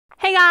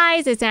Hey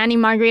guys, it's Annie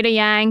Margarita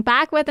Yang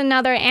back with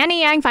another Annie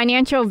Yang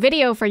financial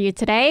video for you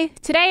today.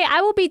 Today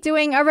I will be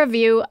doing a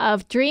review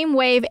of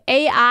Dreamwave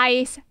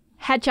AI's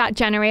headshot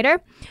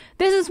generator.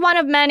 This is one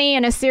of many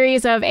in a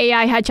series of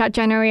AI headshot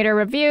generator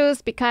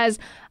reviews because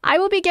I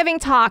will be giving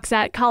talks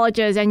at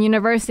colleges and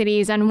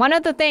universities, and one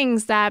of the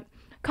things that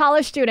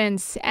college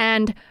students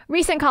and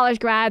recent college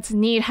grads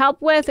need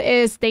help with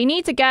is they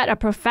need to get a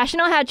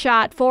professional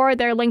headshot for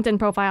their LinkedIn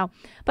profile.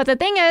 But the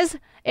thing is,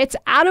 it's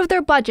out of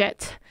their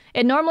budget.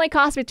 It normally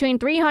costs between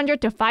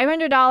 $300 to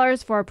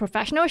 $500 for a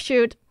professional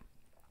shoot,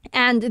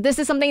 and this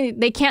is something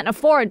they can't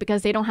afford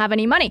because they don't have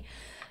any money.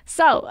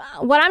 So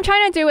what I'm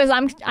trying to do is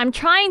I'm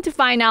trying to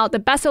find out the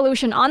best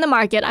solution on the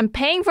market. I'm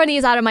paying for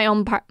these out of my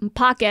own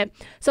pocket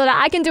so that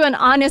I can do an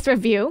honest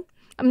review.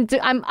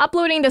 I'm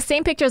uploading the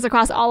same pictures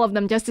across all of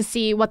them just to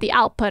see what the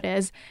output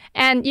is,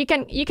 and you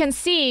can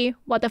see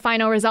what the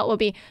final result will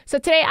be. So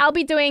today I'll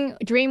be doing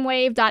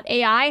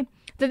Dreamwave.ai.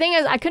 The thing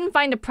is, I couldn't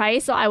find the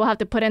price, so I will have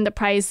to put in the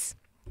price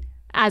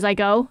as I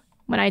go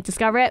when I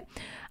discover it.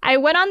 I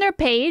went on their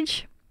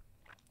page,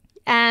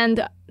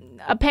 and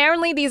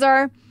apparently these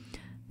are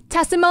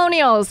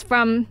testimonials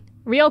from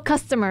real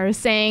customers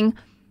saying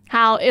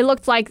how it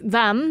looked like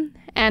them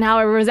and how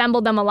it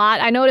resembled them a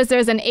lot. I noticed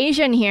there's an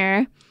Asian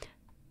here.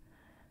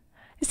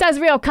 It says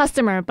real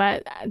customer,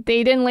 but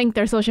they didn't link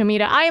their social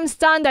media. I am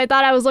stunned. I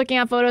thought I was looking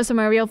at photos from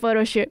a real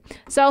photo shoot.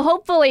 So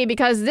hopefully,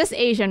 because this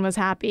Asian was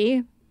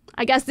happy,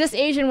 I guess this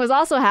Asian was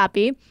also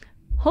happy.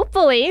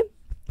 Hopefully,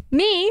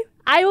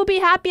 I will be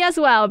happy as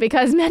well,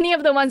 because many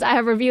of the ones I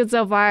have reviewed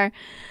so far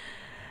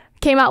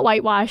came out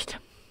whitewashed.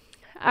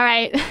 All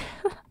right,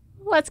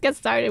 let's get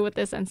started with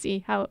this and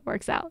see how it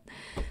works out.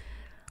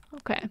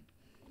 Okay.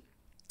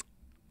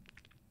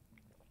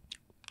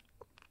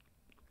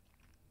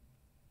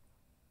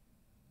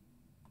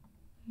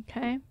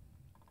 Okay.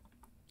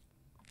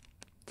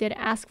 Did it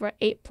ask for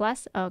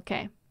 8+?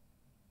 Okay.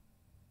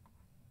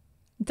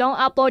 Don't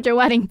upload your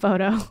wedding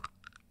photo. All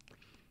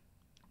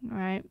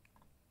right.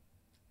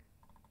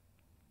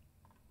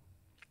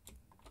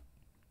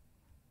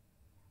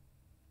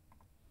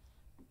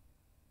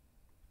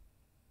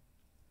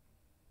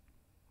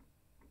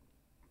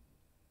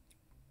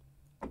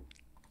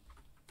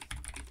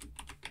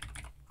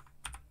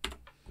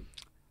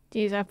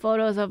 These are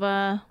photos of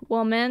a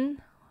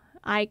woman.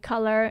 Eye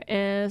color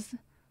is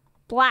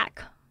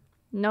black,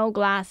 no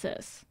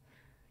glasses.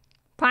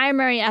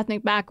 Primary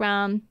ethnic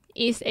background,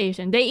 East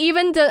Asian. They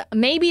even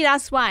maybe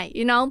that's why,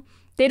 you know,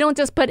 they don't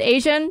just put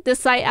Asian. This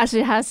site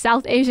actually has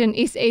South Asian,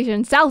 East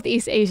Asian,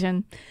 Southeast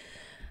Asian.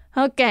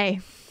 Okay.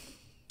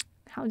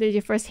 How did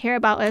you first hear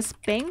about us?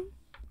 Bing?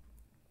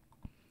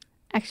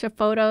 Extra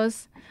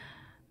photos.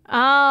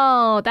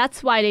 Oh,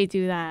 that's why they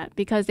do that.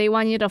 Because they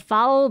want you to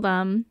follow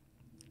them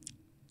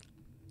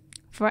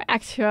for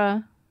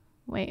extra.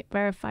 Wait,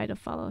 verify to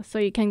follow. So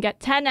you can get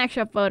 10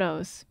 extra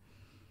photos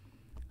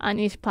on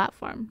each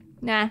platform.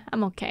 Nah,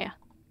 I'm okay.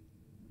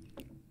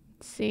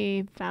 Let's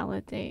see,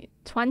 validate.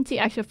 20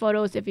 extra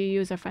photos if you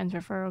use a friend's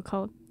referral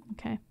code.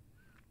 Okay.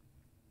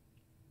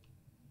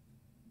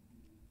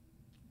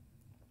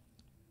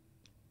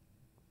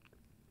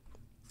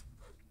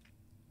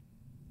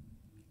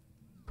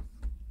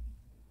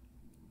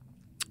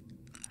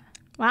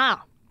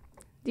 Wow.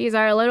 These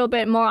are a little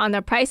bit more on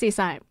the pricey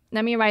side.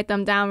 Let me write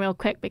them down real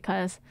quick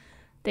because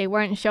they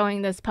weren't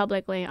showing this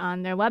publicly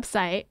on their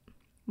website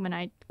when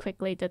I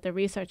quickly did the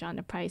research on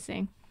the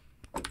pricing.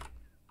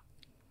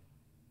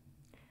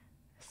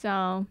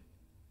 So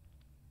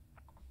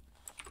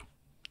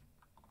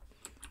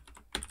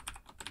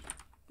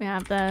we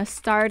have the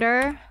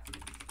starter,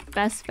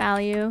 best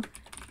value,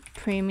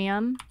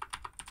 premium,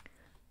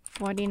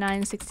 $49,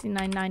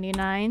 $69,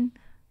 $99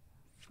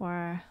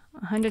 for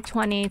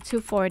 120,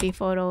 240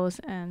 photos,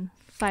 and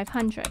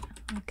 500.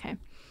 Okay.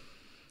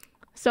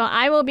 So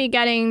I will be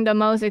getting the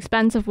most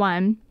expensive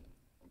one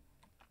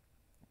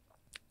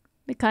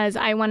because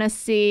I want to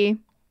see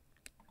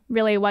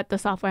really what the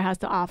software has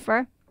to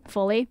offer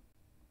fully.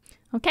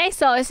 Okay,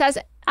 so it says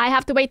I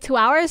have to wait 2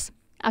 hours.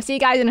 I'll see you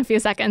guys in a few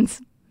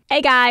seconds.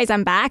 Hey guys,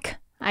 I'm back.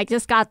 I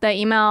just got the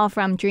email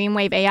from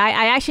Dreamwave AI.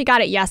 I actually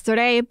got it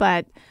yesterday,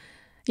 but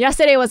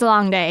yesterday was a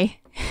long day.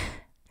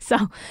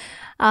 So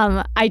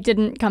I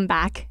didn't come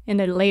back in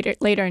the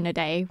later in the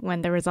day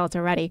when the results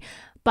are ready.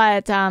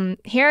 But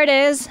here it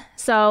is.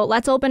 So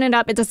let's open it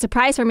up. It's a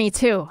surprise for me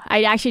too.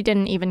 I actually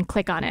didn't even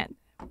click on it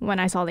when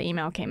I saw the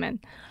email came in.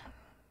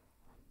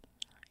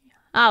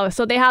 Oh,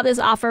 so they have this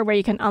offer where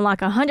you can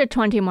unlock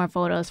 120 more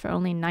photos for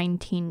only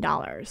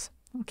 $19.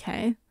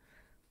 Okay.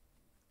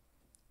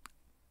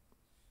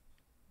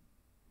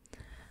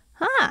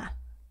 Huh.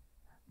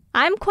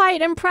 I'm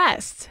quite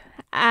impressed.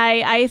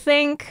 I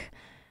think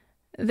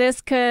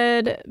this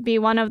could be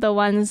one of the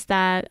ones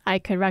that I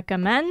could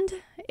recommend.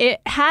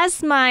 It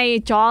has my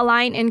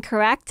jawline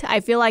incorrect.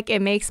 I feel like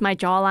it makes my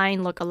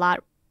jawline look a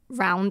lot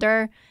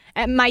rounder.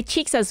 And my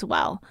cheeks as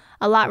well.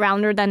 A lot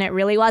rounder than it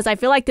really was. I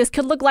feel like this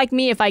could look like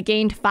me if I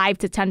gained 5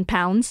 to 10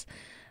 pounds.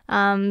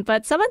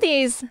 But some of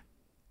these,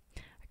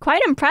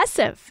 quite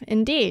impressive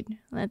indeed.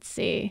 Let's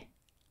see.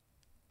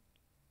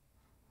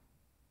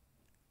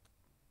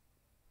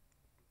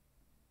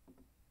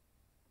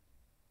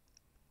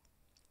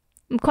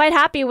 I'm quite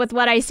happy with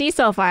what I see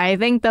so far. I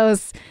think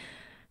those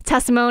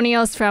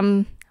testimonials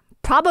from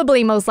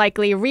probably most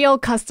likely real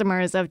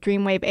customers of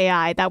Dreamwave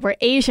AI that were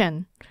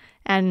Asian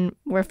and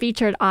were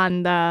featured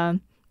on the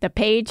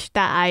page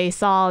that I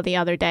saw the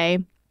other day,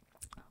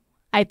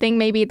 I think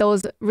maybe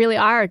those really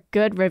are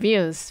good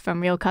reviews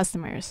from real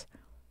customers.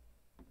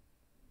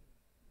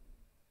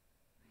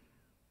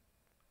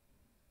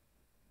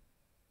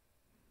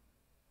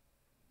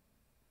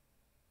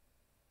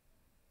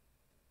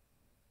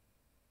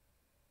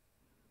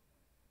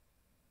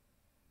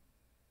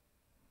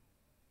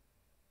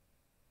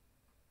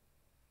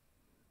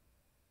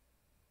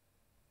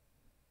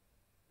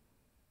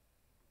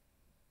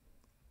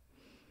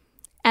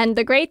 And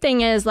the great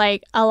thing is,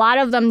 like, a lot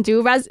of them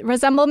do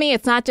resemble me.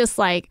 It's not just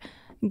like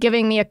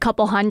giving me a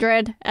couple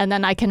hundred and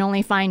then I can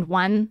only find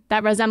one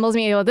that resembles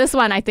me. Well, this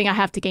one, I think I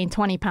have to gain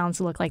 20 pounds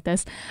to look like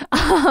this.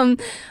 But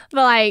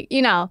like,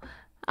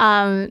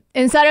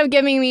 instead of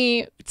giving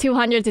me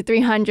 200 to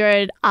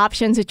 300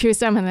 options to choose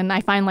from, and then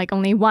I find like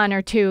only one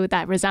or two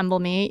that resemble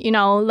me,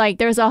 like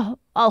there's a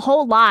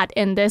whole lot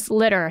in this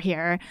litter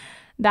here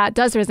that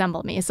does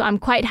resemble me. So I'm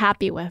quite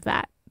happy with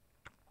that.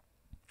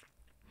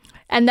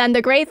 And then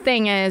the great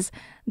thing is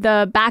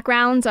the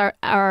backgrounds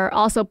are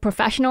also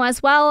professional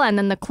as well. And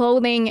then the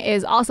clothing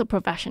is also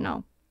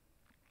professional.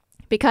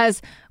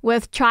 Because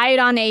with Try It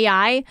On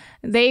AI,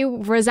 they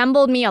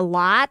resembled me a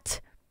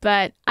lot.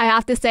 But I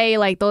have to say,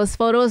 like, those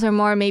photos are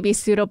more maybe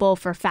suitable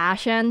for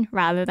fashion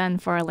rather than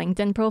for a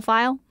LinkedIn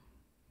profile.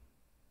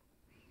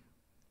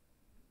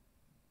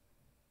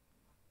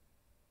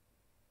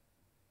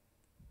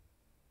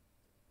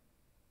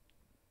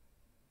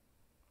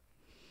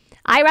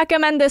 I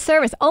recommend this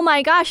service. Oh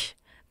my gosh,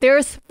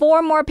 there's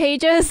 4 more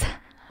pages.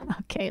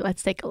 Okay,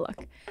 let's take a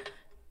look.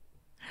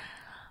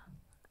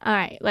 All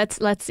right, let's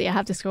see. I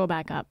have to scroll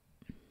back up.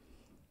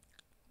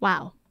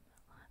 Wow.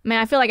 I mean,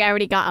 I feel like I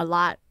already got a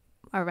lot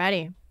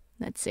already.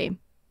 Let's see.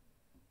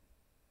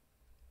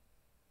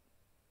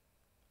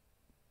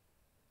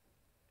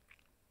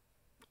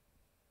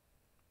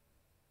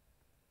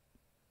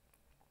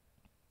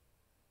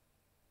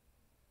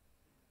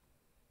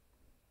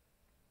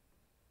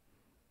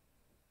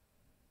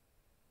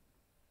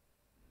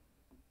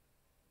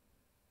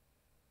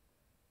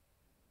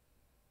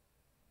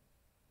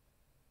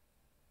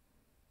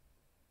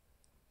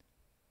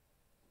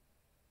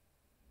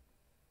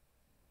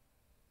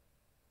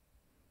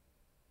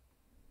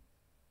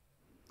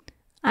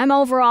 I'm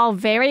overall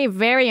very,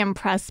 very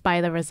impressed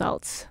by the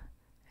results,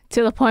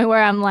 to the point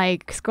where I'm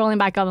like scrolling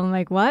back up. I'm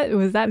like, what?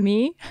 Was that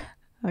me?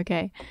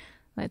 Okay,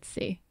 let's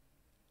see.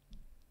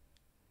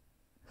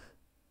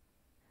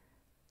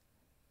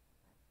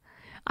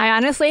 I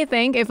honestly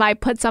think if I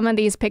put some of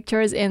these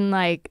pictures in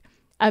like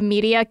a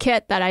media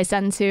kit that I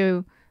send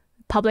to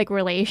public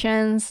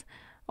relations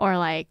or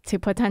like to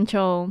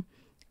potential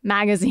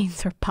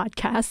magazines or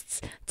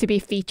podcasts to be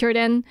featured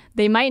in,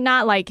 they might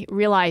not like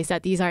realize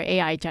that these are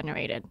AI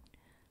generated.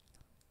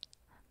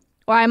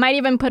 Or I might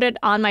even put it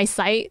on my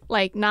site,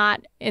 like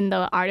not in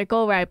the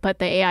article where I put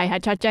the AI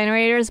headshot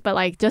generators, but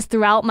like just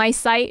throughout my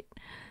site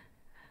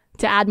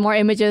to add more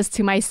images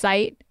to my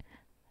site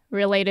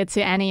related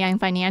to Annie Yang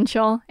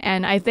Financial.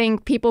 And I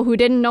think people who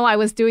didn't know I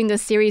was doing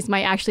this series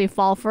might actually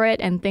fall for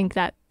it and think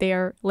that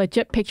they're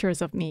legit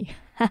pictures of me.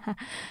 All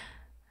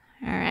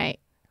right,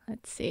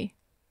 let's see.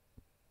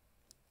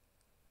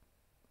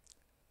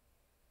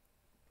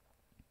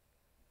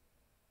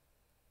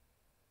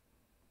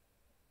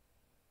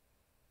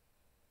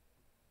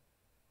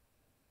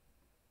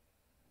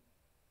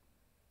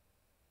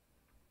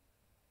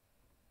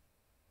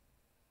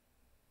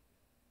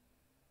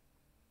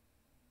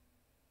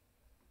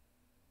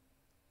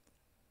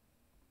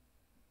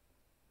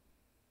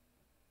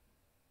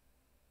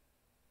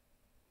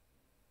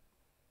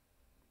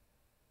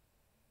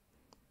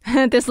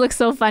 This looks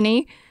so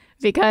funny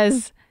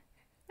because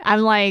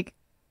I'm like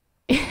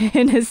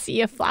in a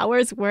sea of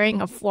flowers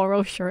wearing a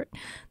floral shirt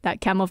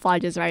that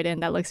camouflages right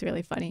in. That looks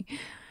really funny.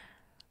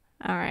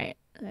 All right,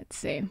 let's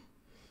see.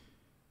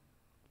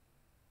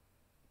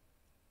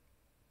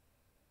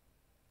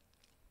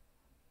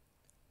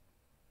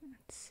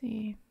 Let's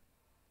see.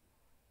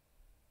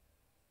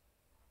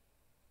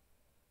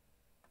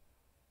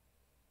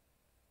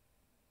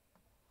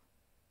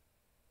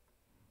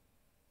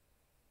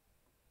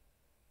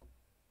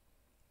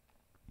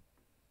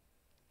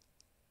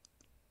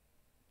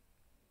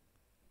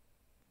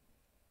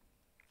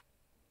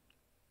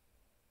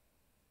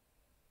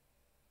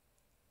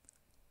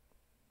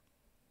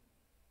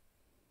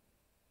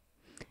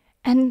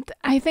 And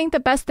I think the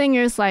best thing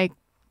is like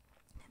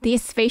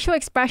these facial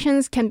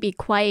expressions can be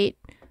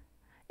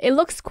it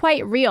looks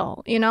quite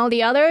real.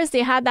 The others,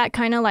 they had that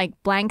kind of like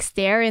blank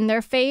stare in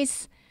their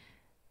face,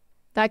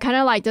 that kind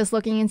of like just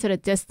looking into the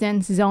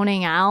distance,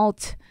 zoning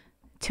out,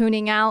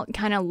 tuning out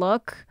kind of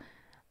look.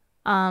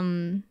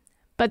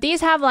 But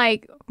these have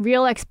like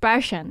real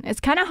expression. It's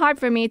kind of hard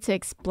for me to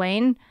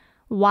explain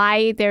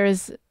why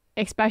there's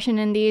expression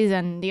in these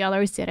and the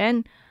others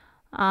didn't.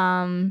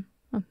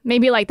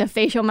 Maybe like the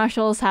facial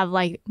muscles have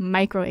like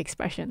micro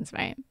expressions,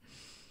 right?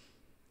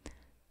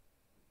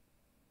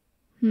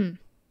 Hmm.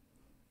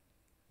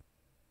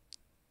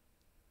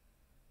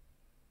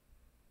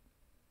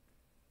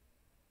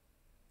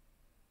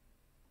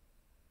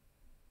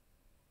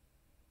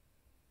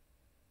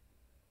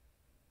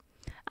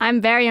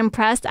 I'm very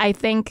impressed. I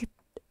think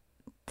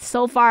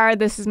so far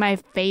this is my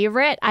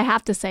favorite. I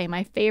have to say,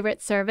 my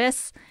favorite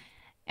service.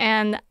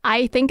 And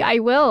I think I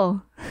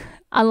will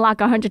unlock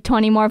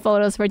 120 more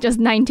photos for just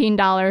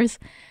 $19.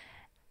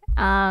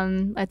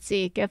 Let's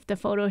see. Gift a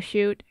photo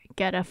shoot,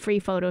 get a free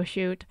photo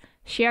shoot.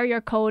 Share your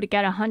code,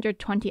 get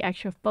 120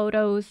 extra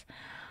photos.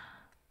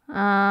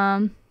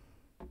 Okay,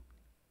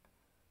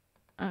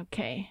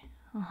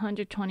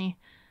 120.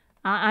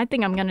 I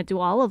think I'm gonna do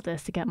all of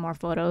this to get more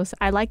photos.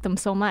 I like them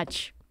so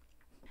much.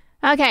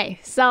 Okay,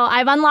 so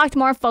I've unlocked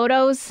more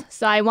photos,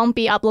 so I won't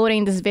be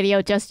uploading this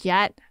video just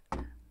yet.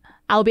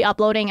 I'll be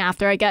uploading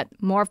after I get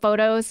more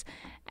photos.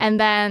 And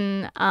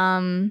then,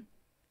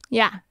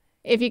 yeah,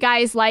 if you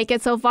guys like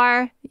it so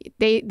far,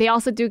 they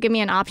also do give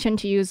me an option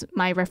to use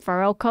my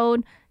referral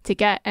code to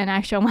get an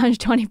extra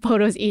 120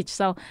 photos each.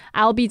 So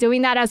I'll be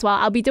doing that as well.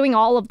 I'll be doing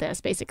all of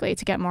this basically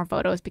to get more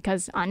photos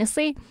because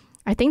honestly,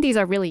 I think these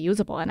are really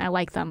usable and I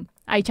like them.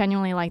 I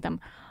genuinely like them.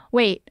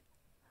 Wait,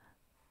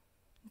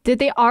 did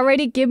they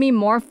already give me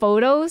more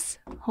photos?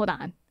 Hold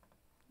on.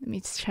 Let me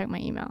just check my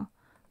email.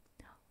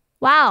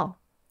 Wow.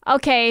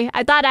 Okay,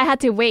 I thought I had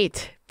to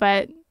wait,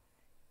 but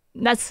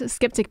let's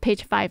skip to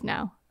page 5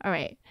 now. All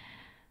right.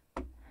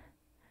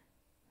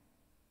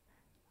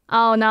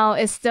 Oh no,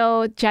 it's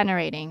still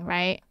generating,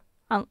 right?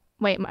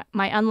 Wait,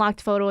 my unlocked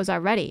photos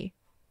are ready.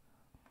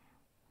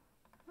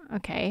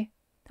 Okay.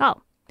 Oh.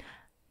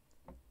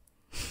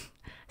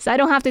 So I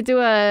don't have to do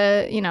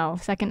a,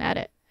 second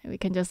edit. We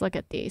can just look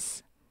at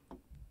these.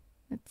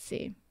 Let's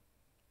see.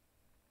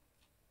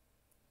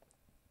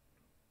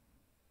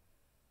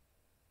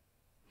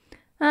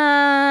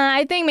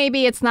 I think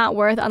maybe it's not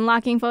worth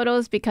unlocking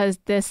photos because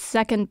this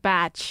second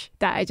batch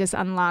that I just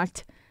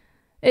unlocked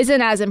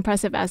isn't as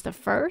impressive as the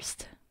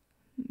first.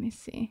 Let me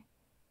see.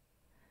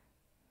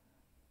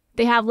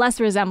 They have less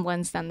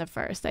resemblance than the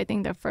first. I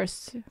think the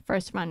first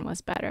run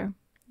was better.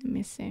 Let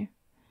me see.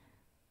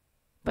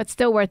 But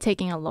still worth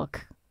taking a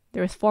look.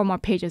 There's 4 more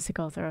pages to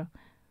go through.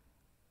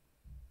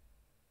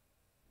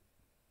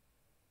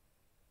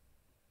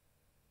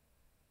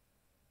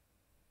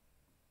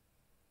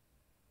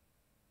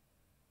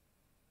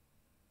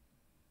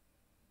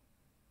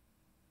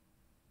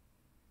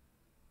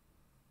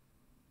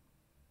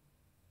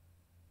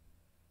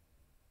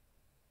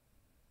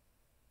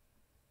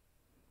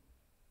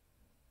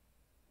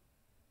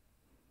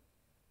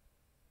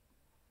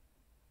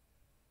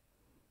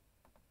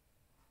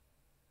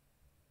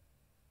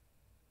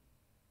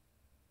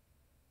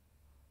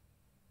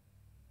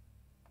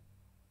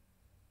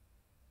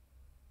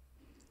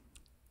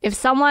 If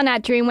someone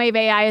at Dreamwave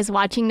AI is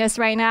watching this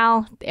right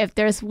now, if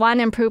there's one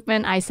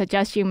improvement I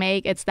suggest you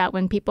make, it's that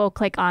when people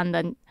click on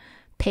the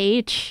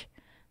page,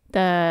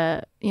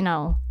 the,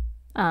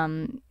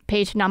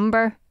 page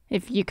number,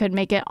 if you could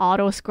make it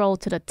auto scroll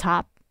to the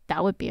top,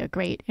 that would be a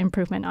great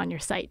improvement on your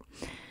site.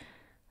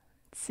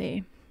 Let's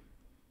see.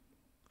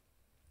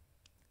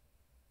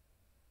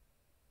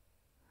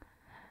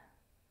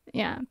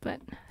 Yeah, but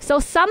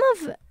so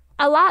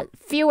a lot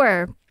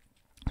fewer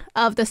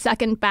of the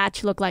second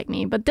batch look like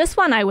me, but this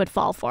one I would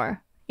fall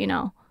for,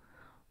 Let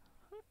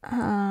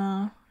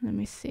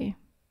me see.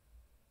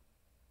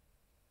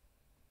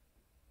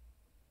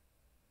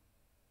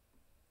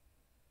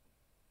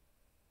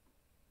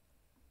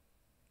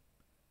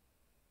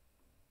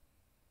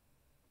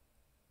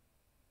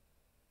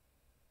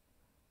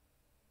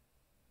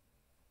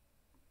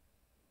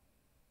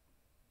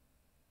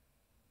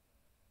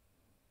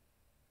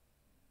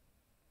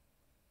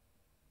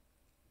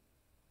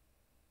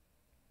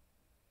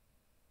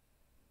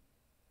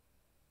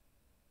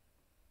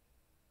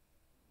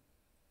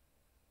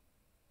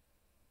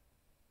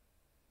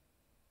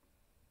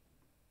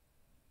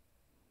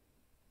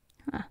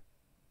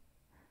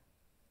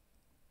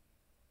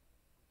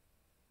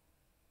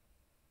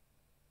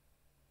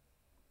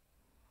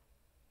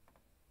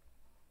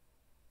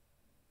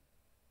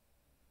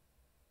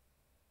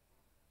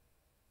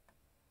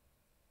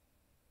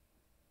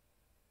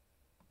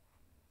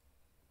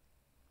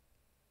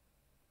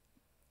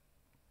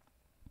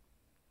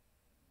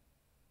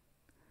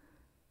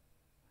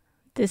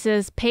 This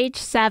is page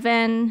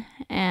 7,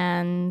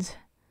 and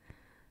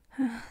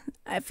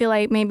I feel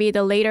like maybe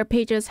the later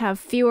pages have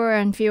fewer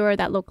and fewer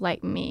that look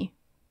like me.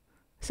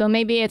 So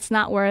maybe it's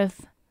not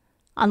worth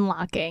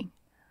unlocking.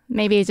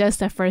 Maybe just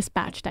the first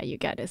batch that you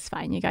get is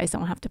fine. You guys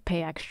don't have to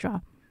pay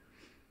extra.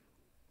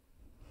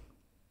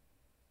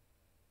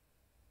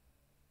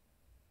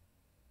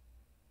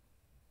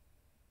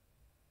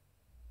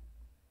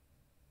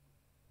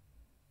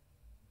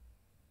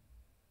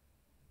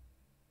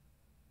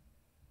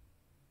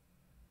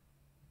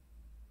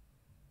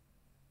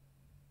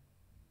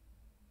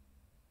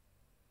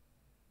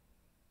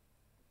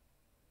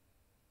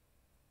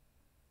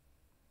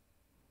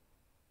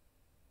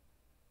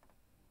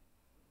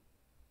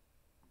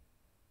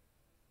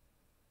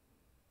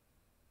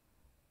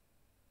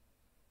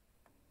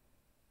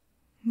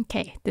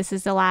 Okay, this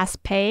is the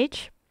last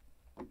page.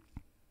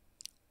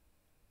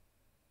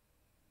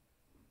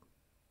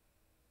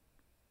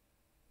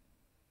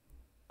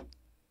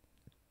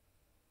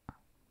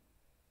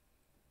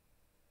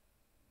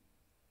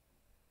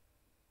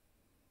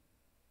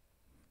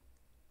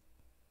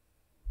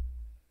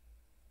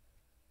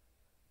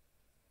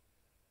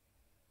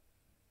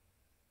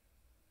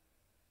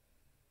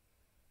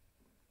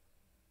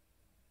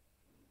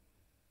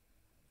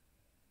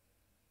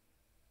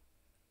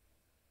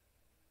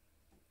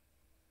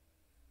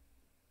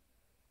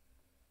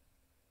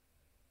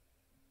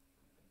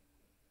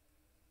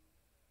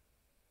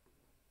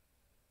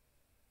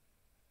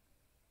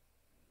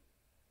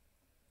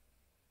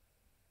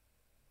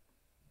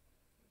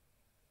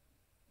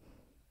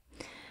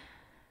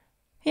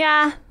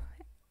 Yeah,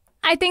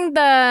 I think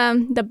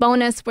the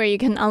bonus where you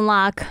can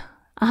unlock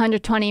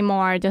 120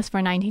 more just for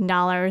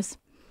 $19.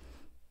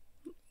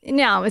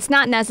 No, it's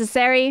not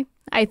necessary.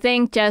 I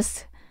think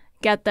just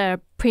get the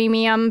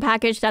premium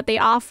package that they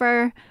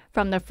offer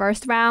from the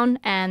first round,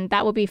 and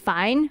that will be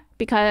fine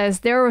because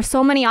there were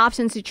so many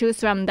options to choose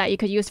from that you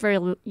could use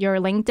for your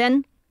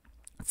LinkedIn.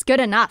 It's good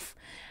enough.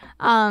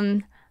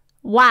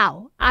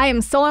 Wow, I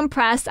am so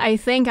impressed. I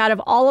think out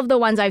of all of the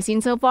ones I've seen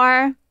so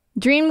far,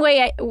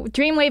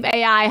 Dreamwave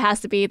AI has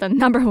to be the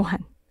number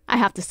one, I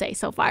have to say,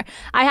 so far.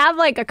 I have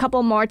like a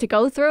couple more to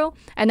go through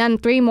and then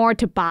 3 more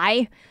to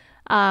buy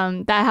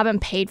that I haven't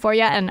paid for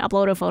yet and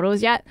uploaded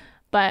photos yet.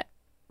 But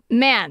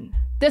man,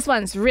 this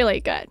one's really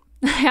good,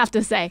 I have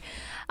to say.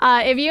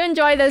 If you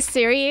enjoy this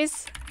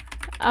series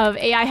of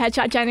AI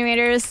headshot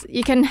generators,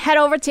 you can head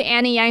over to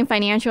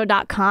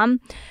AnnieYangFinancial.com,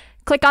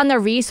 click on the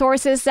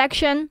resources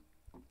section,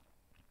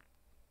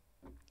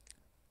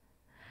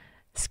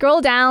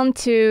 scroll down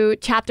to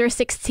chapter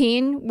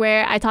 16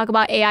 where I talk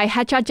about AI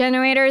headshot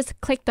generators.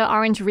 Click the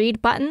orange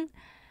read button.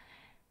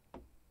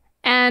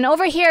 And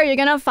over here, you're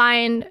going to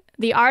find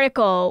the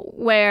article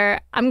where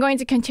I'm going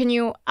to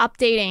continue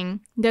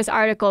updating this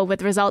article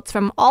with results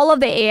from all of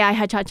the AI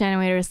headshot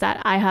generators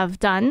that I have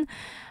done.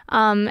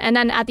 And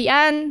then at the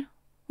end,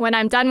 when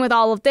I'm done with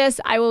all of this,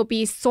 I will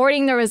be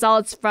sorting the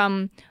results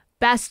from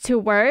best to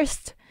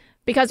worst.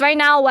 Because right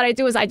now, what I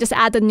do is I just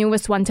add the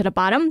newest one to the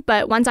bottom.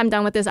 But once I'm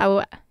done with this, I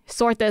will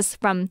sort this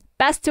from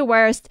best to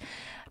worst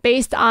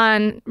based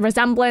on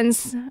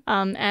resemblance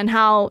and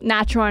how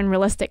natural and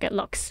realistic it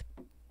looks.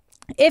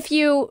 If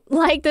you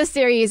like this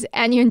series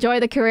and you enjoy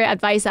the career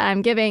advice that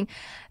I'm giving,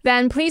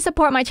 then please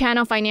support my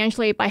channel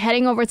financially by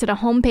heading over to the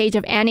homepage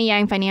of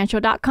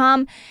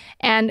AnnieYangFinancial.com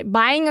and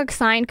buying a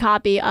signed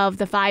copy of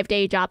the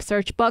 5-Day Job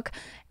Search book.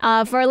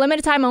 For a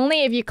limited time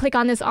only, if you click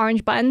on this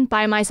orange button,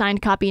 buy my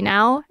signed copy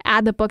now,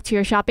 add the book to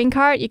your shopping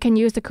cart, you can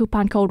use the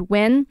coupon code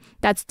WIN,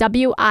 that's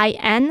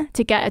WIN,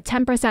 to get a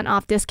 10%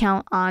 off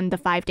discount on the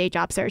 5-Day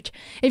Job Search.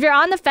 If you're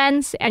on the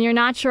fence and you're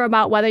not sure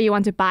about whether you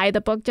want to buy the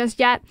book just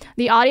yet,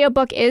 the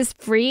audiobook is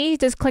free.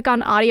 Just click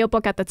on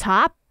audiobook at the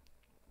top.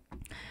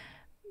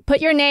 Put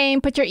your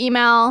name, put your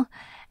email,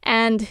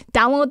 and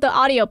download the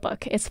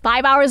audiobook. It's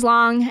 5 hours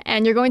long,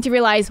 and you're going to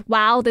realize,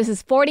 wow, this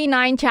is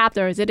 49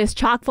 chapters. It is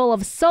chock full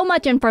of so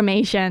much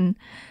information.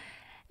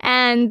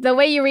 And the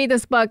way you read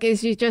this book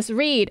is you just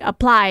read,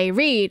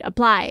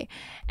 apply.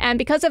 And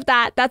because of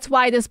that, that's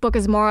why this book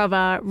is more of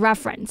a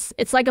reference.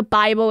 It's like a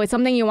Bible. It's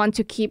something you want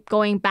to keep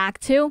going back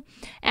to.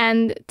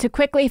 And to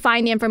quickly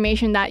find the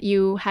information that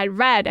you had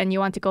read and you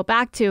want to go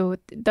back to,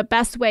 the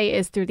best way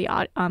is through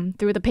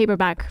the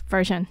paperback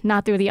version,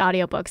 not through the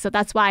audiobook. So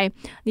that's why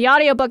the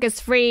audiobook is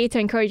free to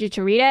encourage you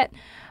to read it.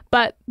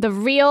 But the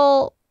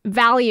real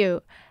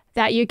value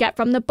that you get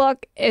from the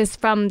book is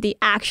from the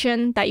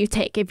action that you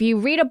take. If you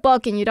read a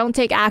book and you don't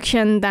take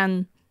action,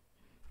 then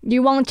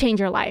you won't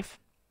change your life.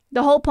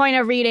 The whole point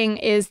of reading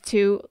is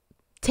to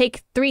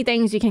take 3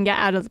 things you can get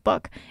out of the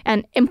book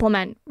and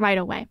implement right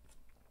away.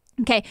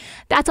 Okay,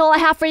 that's all I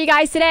have for you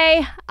guys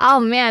today.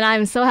 Oh man,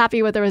 I'm so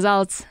happy with the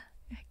results.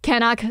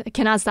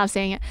 Cannot stop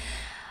saying it.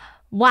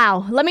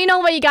 Wow, let me know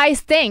what you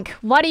guys think.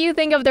 What do you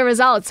think of the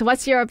results?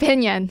 What's your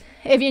opinion?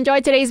 If you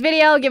enjoyed today's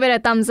video, give it a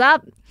thumbs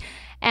up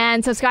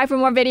and subscribe for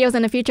more videos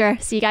in the future.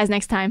 See you guys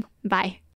next time. Bye.